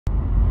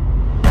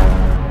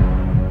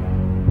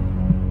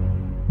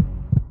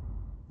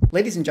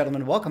Ladies and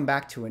gentlemen, welcome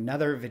back to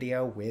another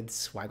video with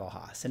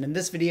Swaggle. And in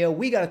this video,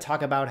 we got to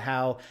talk about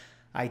how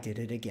I did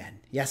it again.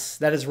 Yes,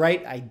 that is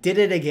right. I did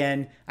it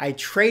again. I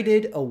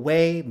traded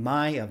away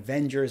my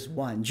Avengers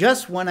 1.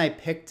 Just when I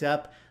picked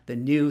up the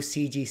new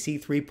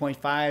CGC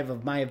 3.5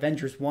 of my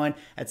Avengers 1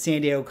 at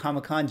San Diego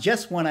Comic-Con,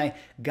 just when I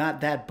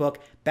got that book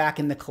back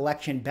in the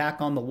collection,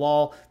 back on the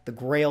wall, the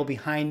grail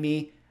behind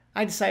me,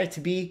 I decided to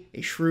be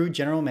a shrewd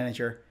general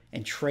manager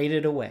and trade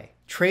it away.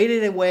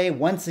 Traded away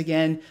once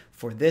again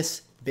for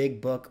this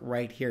big book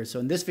right here. So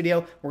in this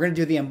video, we're going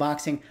to do the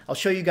unboxing. I'll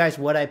show you guys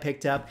what I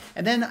picked up.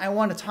 And then I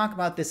want to talk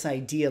about this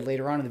idea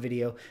later on in the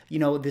video,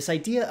 this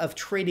idea of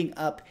trading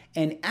up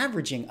and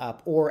averaging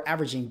up or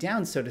averaging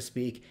down, so to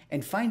speak,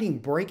 and finding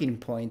breaking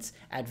points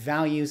at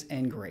values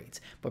and grades.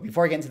 But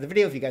before I get into the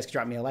video, if you guys could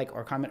drop me a like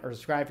or a comment or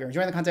subscribe if you're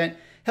enjoying the content,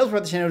 help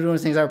support the channel, doing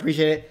those things, I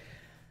appreciate it.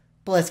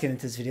 But let's get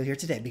into this video here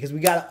today because we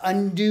got to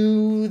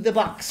undo the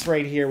box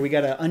right here. We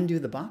got to undo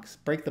the box,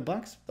 break the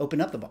box,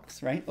 open up the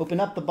box, right? Open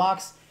up the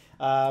box.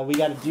 We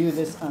got to do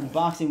this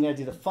unboxing. We got to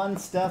do the fun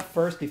stuff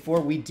first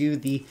before we do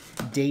the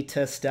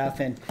data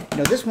stuff. And,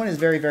 this one is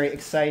very, very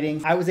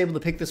exciting. I was able to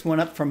pick this one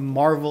up from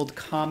Marveled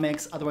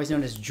Comics, otherwise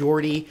known as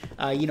Jordy.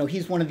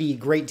 He's one of the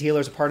great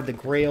dealers, a part of the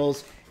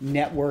Grails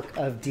network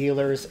of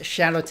dealers.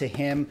 Shout out to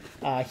him.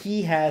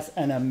 He has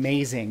an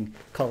amazing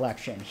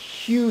collection,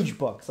 huge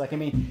books.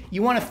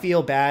 You want to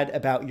feel bad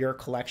about your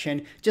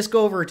collection, just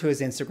go over to his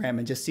Instagram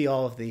and just see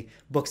all of the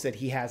books that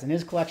he has in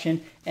his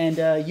collection,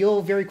 and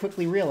you'll very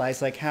quickly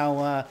realize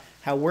how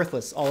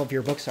worthless all of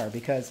your books are,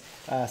 because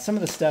some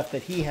of the stuff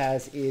that he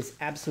has is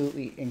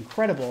absolutely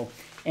incredible.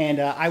 And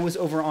I was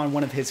over on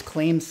one of his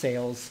claim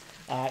sales,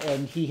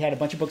 and he had a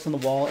bunch of books on the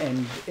wall,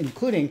 and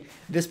including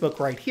this book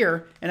right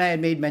here. And I had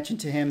made mention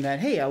to him that,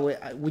 hey,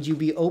 would you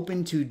be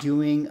open to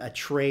doing a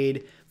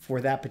trade for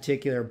that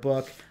particular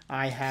book?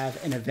 I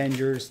have an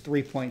Avengers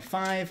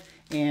 3.5,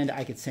 and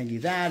I could send you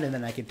that, and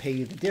then I could pay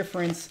you the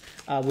difference.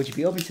 Would you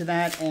be open to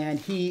that? And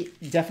he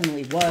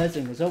definitely was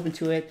and was open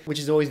to it, which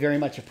is always very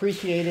much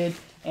appreciated.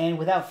 And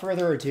without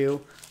further ado,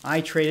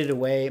 I traded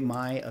away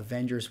my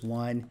Avengers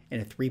 1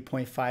 in a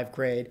 3.5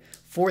 grade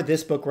for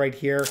this book right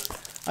here.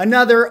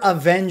 Another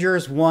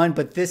Avengers 1,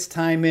 but this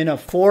time in a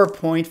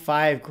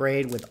 4.5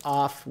 grade with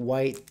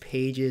off-white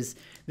pages.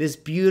 This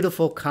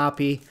beautiful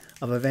copy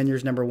of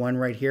Avengers #1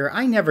 right here.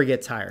 I never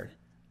get tired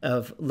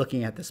of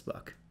looking at this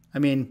book.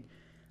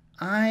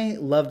 I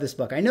love this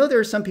book. I know there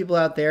are some people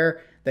out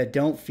there that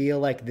don't feel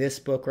like this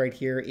book right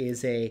here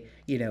is a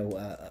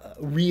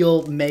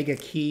real mega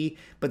key,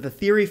 but the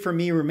theory for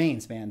me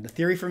remains, man. The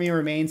theory for me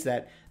remains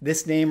that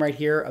this name right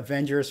here,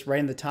 Avengers, right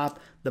in the top,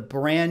 the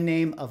brand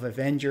name of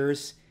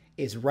Avengers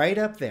is right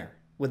up there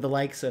with the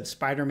likes of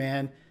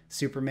Spider-Man,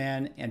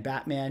 Superman, and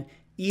Batman.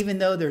 Even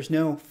though there's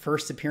no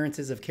first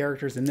appearances of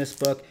characters in this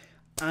book,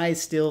 I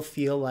still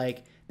feel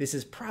like this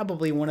is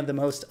probably one of the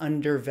most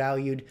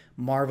undervalued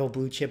Marvel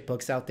blue chip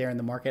books out there in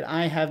the market.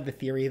 I have the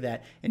theory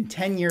that in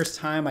 10 years'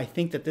 time, I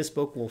think that this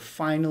book will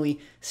finally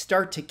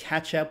start to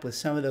catch up with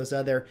some of those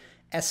other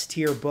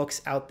S-tier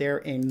books out there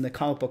in the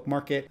comic book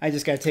market. I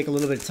just got to take a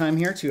little bit of time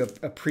here to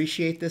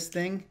appreciate this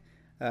thing.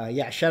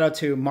 Yeah, shout out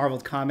to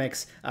Marveled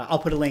Comics. I'll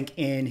put a link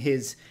in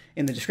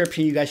the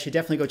description. You guys should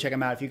definitely go check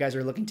him out if you guys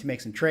are looking to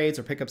make some trades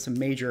or pick up some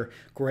major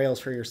grails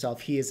for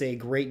yourself. He is a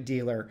great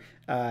dealer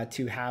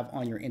to have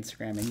on your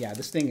Instagram. And yeah,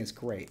 this thing is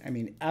great.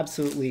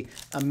 Absolutely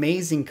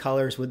amazing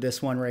colors with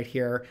this one right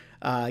here.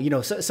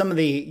 So some of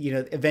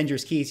the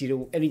Avengers keys,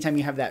 anytime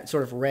you have that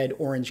sort of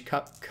red-orange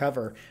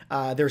cover,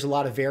 there's a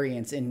lot of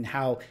variance in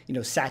how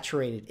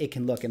saturated it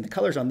can look. And the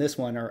colors on this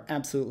one are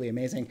absolutely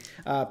amazing.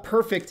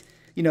 Perfect.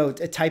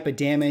 A type of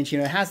damage.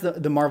 It has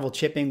the Marvel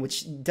chipping,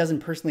 which doesn't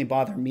personally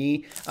bother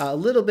me. A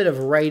little bit of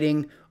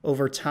writing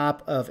over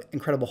top of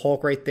Incredible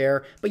Hulk right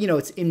there, but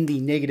it's in the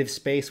negative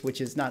space,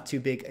 which is not too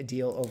big a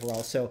deal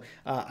overall. So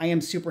I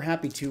am super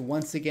happy to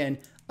once again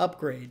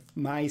upgrade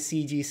my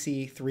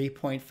CGC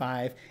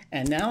 3.5,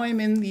 and now I'm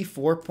in the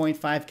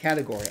 4.5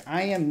 category.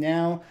 I am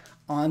now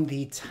on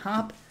the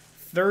top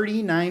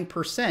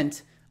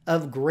 39%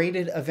 of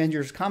graded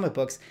Avengers comic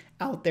books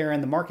out there in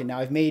the market. Now,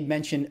 I've made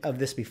mention of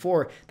this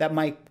before, that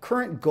my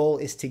current goal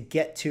is to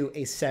get to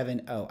a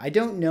 7.0. I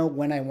don't know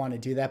when I want to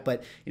do that,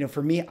 but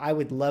for me, I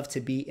would love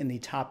to be in the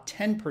top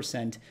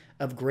 10%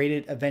 of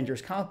graded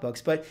Avengers comic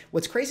books. But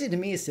what's crazy to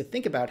me is to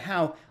think about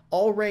how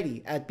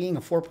already at being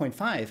a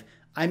 4.5,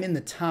 I'm in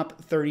the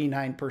top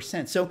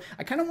 39%. So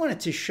I kind of wanted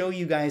to show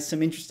you guys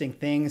some interesting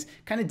things,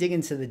 kind of dig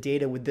into the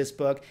data with this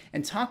book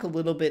and talk a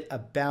little bit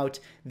about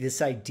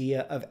this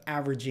idea of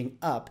averaging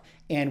up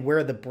and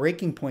where the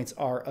breaking points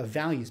are of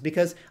values,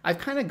 because I've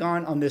kind of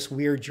gone on this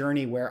weird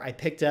journey where I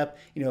picked up,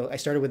 I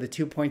started with a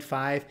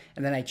 2.5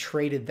 and then I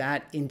traded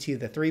that into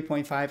the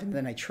 3.5 and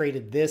then I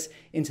traded this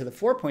into the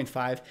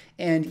 4.5.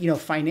 And,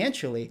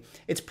 financially,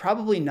 it's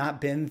probably not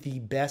been the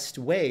best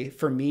way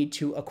for me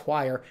to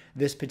acquire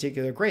this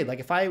particular grade. Like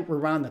if I were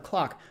around the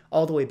clock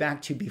all the way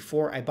back to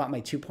before I bought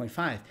my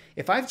 2.5,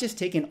 if I've just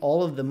taken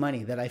all of the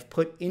money that I've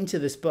put into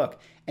this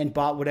book and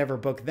bought whatever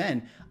book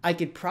then, I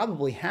could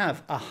probably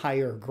have a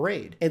higher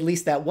grade. At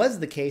least that was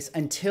the case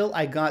until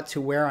I got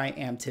to where I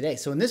am today.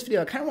 So in this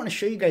video, I kind of want to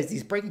show you guys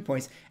these breaking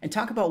points and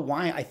talk about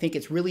why I think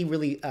it's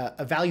really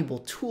a valuable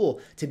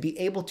tool to be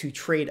able to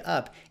trade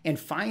up and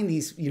find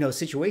these,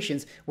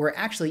 situations where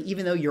actually,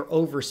 even though you're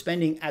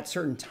overspending at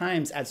certain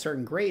times at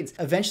certain grades,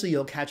 eventually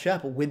you'll catch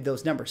up with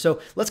those numbers. So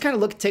let's kind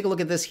of take a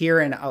look at this here,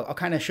 and I'll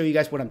kind of show you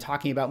guys what I'm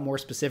talking about more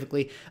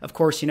specifically. Of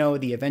course,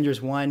 the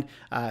Avengers one,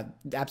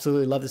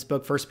 absolutely love this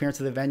book, first appearance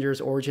of the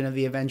Avengers, origin of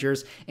the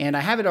Avengers, and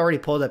I have it already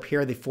pulled up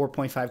here, the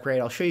 4.5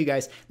 grade. I'll show you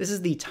guys. This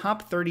is the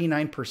top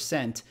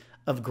 39%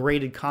 of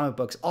graded comic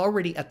books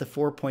already at the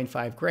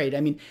 4.5 grade.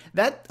 I mean,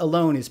 that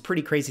alone is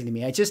pretty crazy to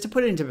me. Just to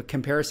put it into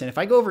comparison, if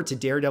I go over to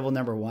Daredevil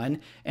 #1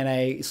 and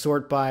I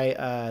sort by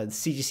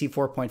CGC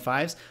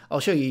 4.5s,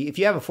 I'll show you, if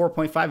you have a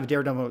 4.5 of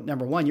Daredevil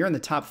 #1, you're in the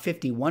top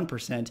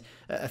 51%,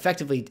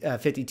 effectively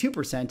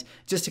 52%,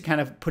 just to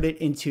kind of put it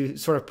into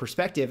sort of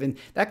perspective. And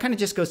that kind of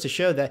just goes to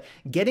show that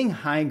getting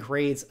high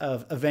grades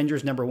of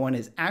Avengers #1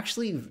 is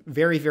actually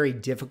very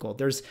difficult.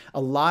 There's a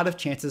lot of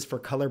chances for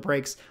color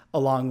breaks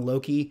along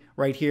Loki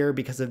right here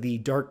because of the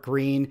dark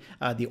green.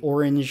 The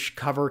orange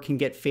cover can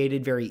get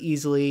faded very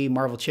easily.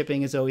 Marvel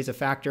chipping is always a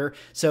factor.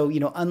 So,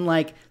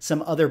 unlike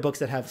some other books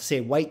that have, say,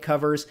 white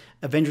covers,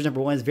 Avengers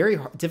 #1 is very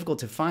difficult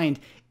to find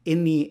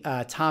in the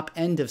top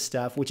end of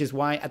stuff, which is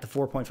why at the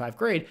 4.5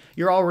 grade,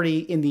 you're already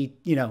in the,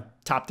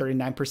 top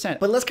 39%.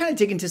 But let's kind of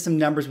dig into some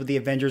numbers with the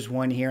Avengers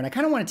one here. And I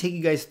kind of want to take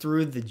you guys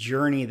through the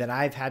journey that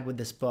I've had with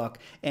this book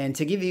and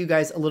to give you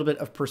guys a little bit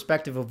of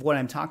perspective of what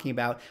I'm talking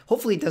about.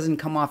 Hopefully it doesn't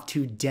come off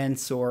too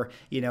dense or,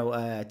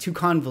 too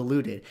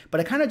convoluted,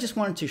 but I kind of just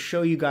wanted to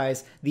show you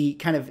guys the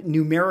kind of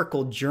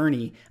numerical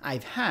journey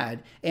I've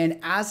had. And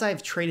as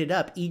I've traded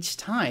up each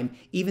time,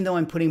 even though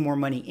I'm putting more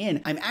money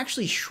in, I'm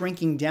actually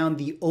shrinking down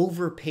the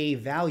overpay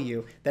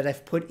value that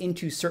I've put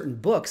into certain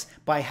books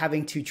by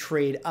having to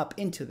trade up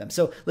into them.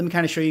 So let me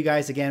kind of show you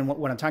guys again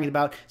what I'm talking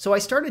about. So I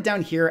started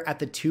down here at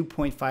the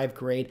 2.5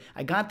 grade.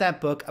 I got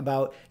that book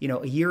about,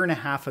 a year and a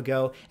half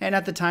ago. And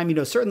at the time,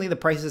 certainly the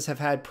prices have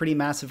had pretty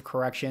massive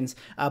corrections,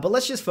 but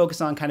let's just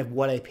focus on kind of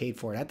what I paid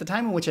for it. At the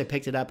time in which I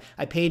picked it up,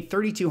 I paid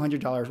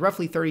 $3,200,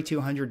 roughly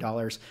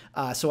 $3,200.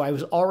 So I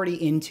was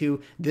already into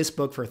this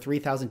book for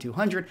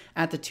 $3,200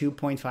 at the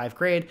 2.5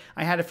 grade.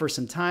 I had it for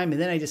some time,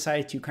 and then I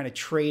decided to kind of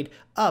trade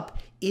up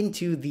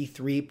into the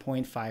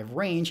 3.5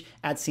 range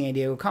at San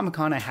Diego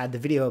Comic-Con. I had the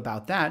video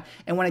about that.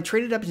 And when I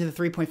traded up into the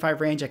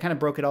 3.5 range, I kind of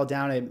broke it all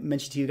down. I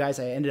mentioned to you guys,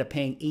 I ended up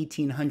paying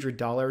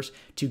 $1,800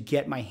 to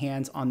get my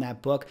hands on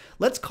that book.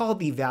 Let's call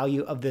the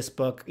value of this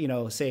book,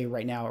 say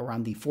right now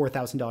around the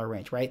 $4,000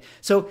 range, right?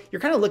 So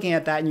you're kind of looking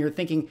at that and you're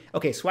thinking,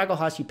 okay,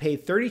 Swaggle you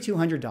paid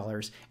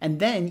 $3,200 and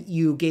then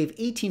you gave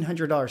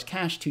 $1,800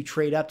 cash to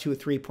trade up to a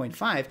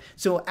 3.5.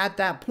 So at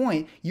that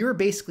point, you're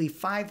basically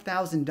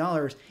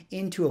 $5,000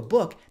 into a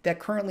book that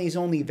currently is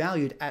only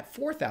valued at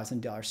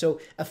 $4,000. So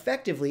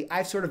effectively,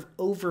 I've sort of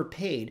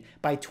overpaid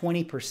by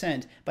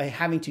 20% by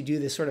having to do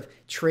this sort of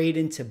trade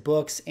into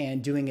books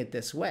and doing it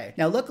this way.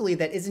 Now, luckily,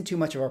 that isn't too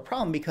much of a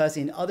problem because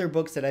in other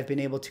books that I've been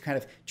able to kind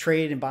of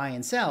trade and buy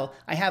and sell,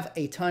 I have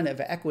a ton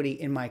of equity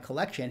in my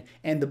collection.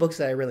 And the books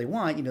that I really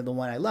want, the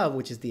one I love,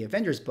 which is the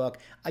Avengers book,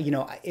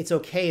 it's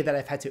okay that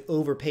I've had to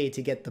overpay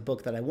to get the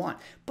book that I want.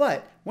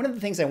 But one of the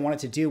things I wanted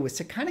to do was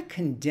to kind of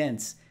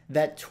condense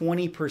that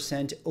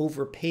 20%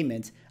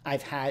 overpayment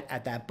I've had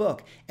at that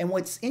book. And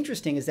what's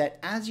interesting is that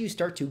as you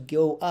start to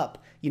go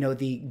up,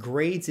 the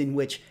grades in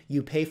which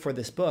you pay for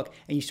this book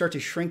and you start to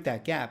shrink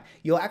that gap,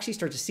 you'll actually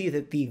start to see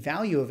that the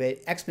value of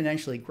it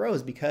exponentially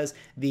grows because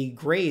the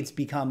grades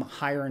become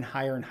higher and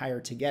higher and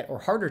higher to get, or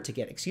harder to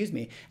get, excuse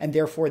me, and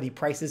therefore the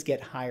prices get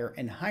higher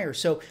and higher.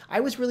 So I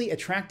was really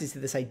attracted to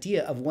this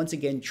idea of once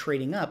again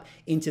trading up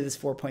into this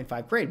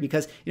 4.5 grade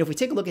because if we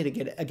take a look at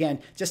it again,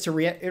 just to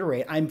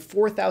reiterate, I'm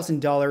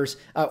 $4,000,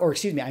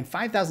 I'm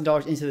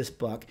 $5,000 into this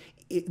book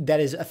that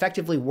is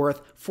effectively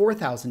worth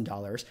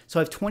 $4,000. So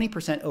I've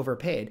 20%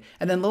 overpaid.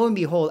 And then lo and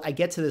behold, I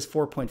get to this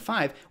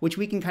 4.5, which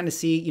we can kind of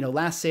see,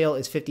 last sale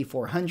is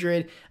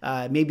 5,400,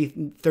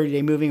 maybe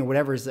 30-day moving or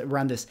whatever is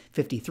around this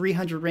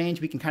 5,300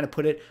 range. We can kind of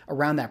put it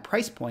around that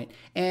price point.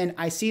 And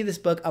I see this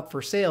book up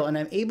for sale and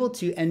I'm able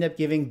to end up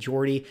giving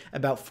Jordy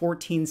about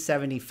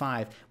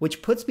 $1,475,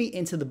 which puts me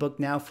into the book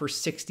now for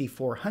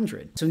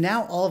 $6,400. So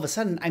now all of a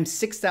sudden I'm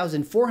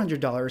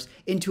 $6,400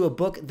 into a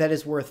book that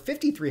is worth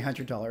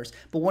 $5,300.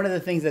 But one of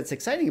the things that's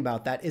exciting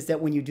about that is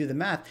that when you do the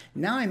math,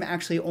 now I'm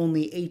actually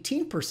only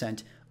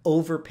 18%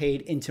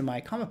 overpaid into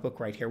my comic book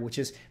right here, which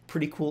is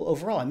pretty cool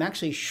overall. I'm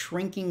actually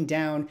shrinking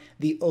down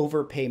the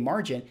overpay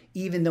margin,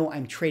 even though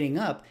I'm trading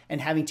up and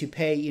having to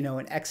pay,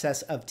 an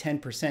excess of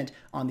 10%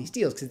 on these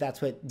deals, because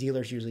that's what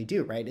dealers usually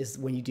do, right? Is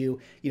when you do,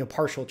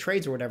 partial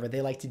trades or whatever,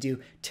 they like to do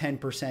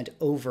 10%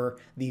 over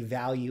the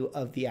value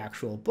of the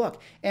actual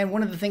book. And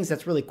one of the things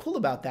that's really cool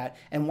about that,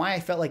 and why I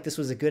felt like this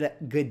was a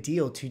good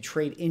deal to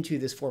trade into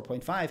this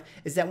 4.5,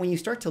 is that when you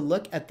start to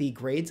look at the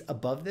grades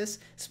above this,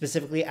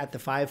 specifically at the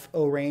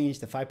 5.0 range,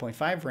 the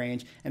 5.5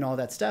 range, and all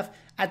that stuff,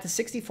 at the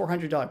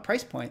 $6,400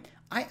 price point,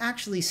 I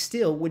actually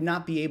still would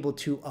not be able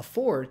to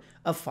afford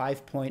a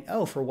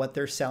 5.0 for what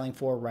they're selling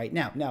for right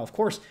now. Now, of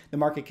course, the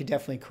market could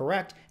definitely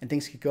correct and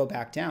things could go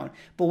back down.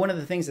 But one of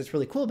the things that's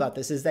really cool about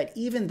this is that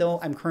even though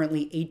I'm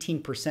currently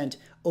 18%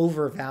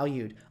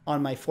 overvalued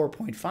on my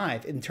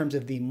 4.5 in terms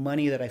of the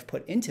money that I've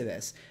put into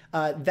this,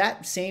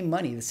 that same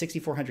money, the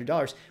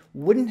 $6,400,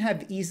 wouldn't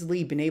have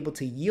easily been able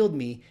to yield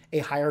me a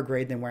higher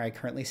grade than where I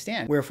currently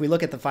stand. Where if we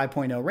look at the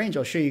 5.0 range,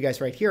 I'll show you guys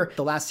right here,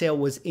 the last sale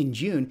was in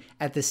June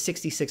at the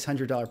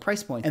 $6,600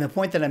 price point. And the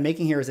point that I'm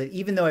making here is that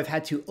even though I've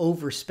had to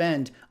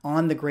overspend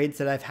on the grades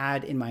that I've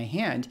had in my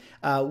hand,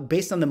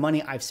 based on the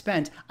money I've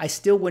spent, I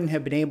still wouldn't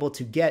have been able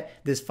to get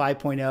this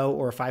 5.0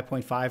 or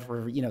 5.5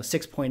 or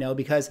 6.0,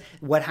 because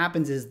what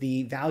happens is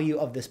the value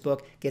of this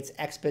book gets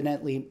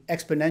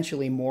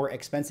exponentially more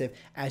expensive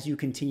as you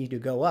continue to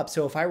go up.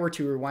 So if I were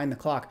to rewind the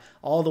clock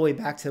all the way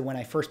back to when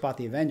I first bought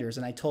the Avengers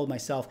and I told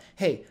myself,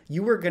 hey,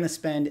 you were going to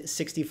spend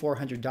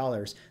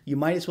 $6,400, you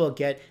might as well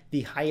get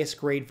the highest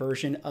grade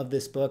version of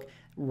this book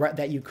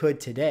that you could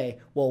today.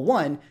 Well,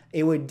 one,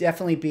 it would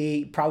definitely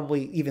be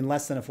probably even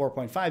less than a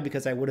 4.5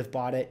 because I would have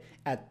bought it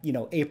at,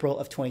 April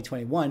of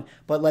 2021.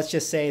 But let's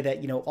just say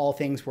that, all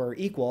things were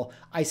equal,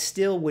 I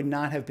still would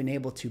not have been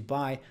able to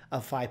buy a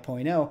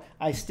 5.0.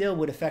 I still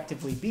would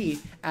effectively be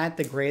at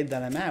the grade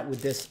that I'm at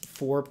with this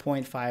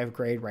 4.5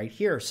 grade right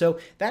here. So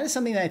that is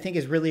something that I think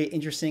is really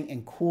interesting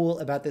and cool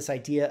about this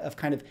idea of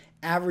kind of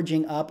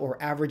averaging up or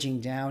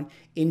averaging down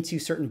into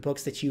certain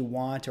books that you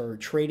want, or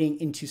trading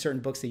into certain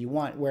books that you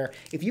want, where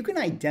if you can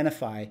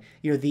identify,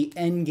 the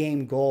end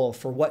game goal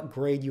for what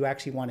grade you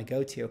actually want to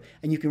go to,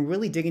 and you can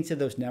really dig into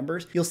those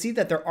numbers, you'll see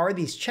that there are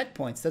these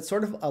checkpoints that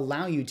sort of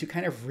allow you to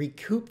kind of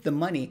recoup the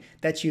money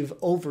that you've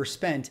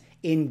overspent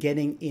in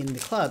getting in the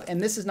club.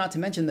 And this is not to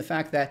mention the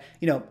fact that,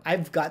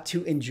 I've got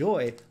to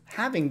enjoy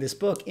having this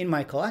book in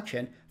my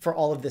collection for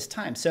all of this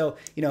time. So,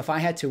 if I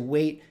had to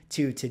wait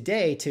to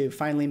today to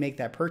finally make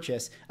that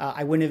purchase,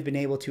 I wouldn't have been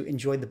able to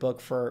enjoy the book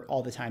for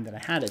all the time that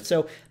I had it.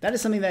 So that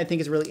is something that I think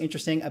is really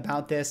interesting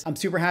about this. I'm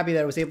super happy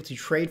that I was able to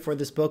trade for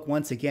this book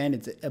once again.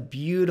 It's a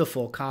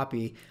beautiful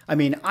copy. I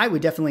mean, I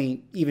would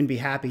definitely even be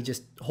happy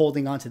just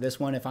holding on to this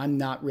one if I'm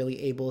not really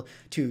able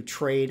to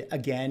trade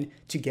again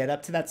to get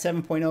up to that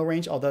 7.0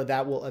 range, although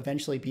that will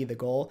eventually be the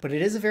goal. But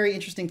it is a very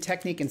interesting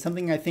technique and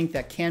something I think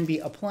that can be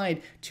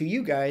applied to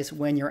you guys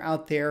when you're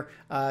out there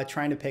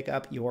trying to pick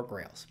up your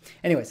grails.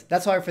 Anyways,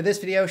 that's all for this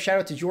video. Shout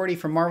out to Jordy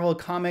from Marvel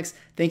Comics.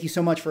 Thank you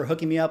so much for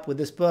hooking me up with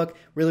this book.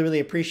 Really,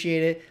 really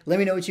appreciate it. Let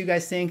me know what you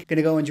guys think.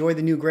 Gonna go enjoy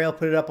the new grail,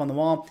 put it up on the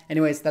wall.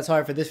 Anyways, that's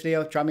all for this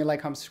video. Drop me a like,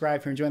 comment,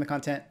 subscribe if you're enjoying the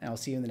content, and I'll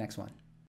see you in the next one.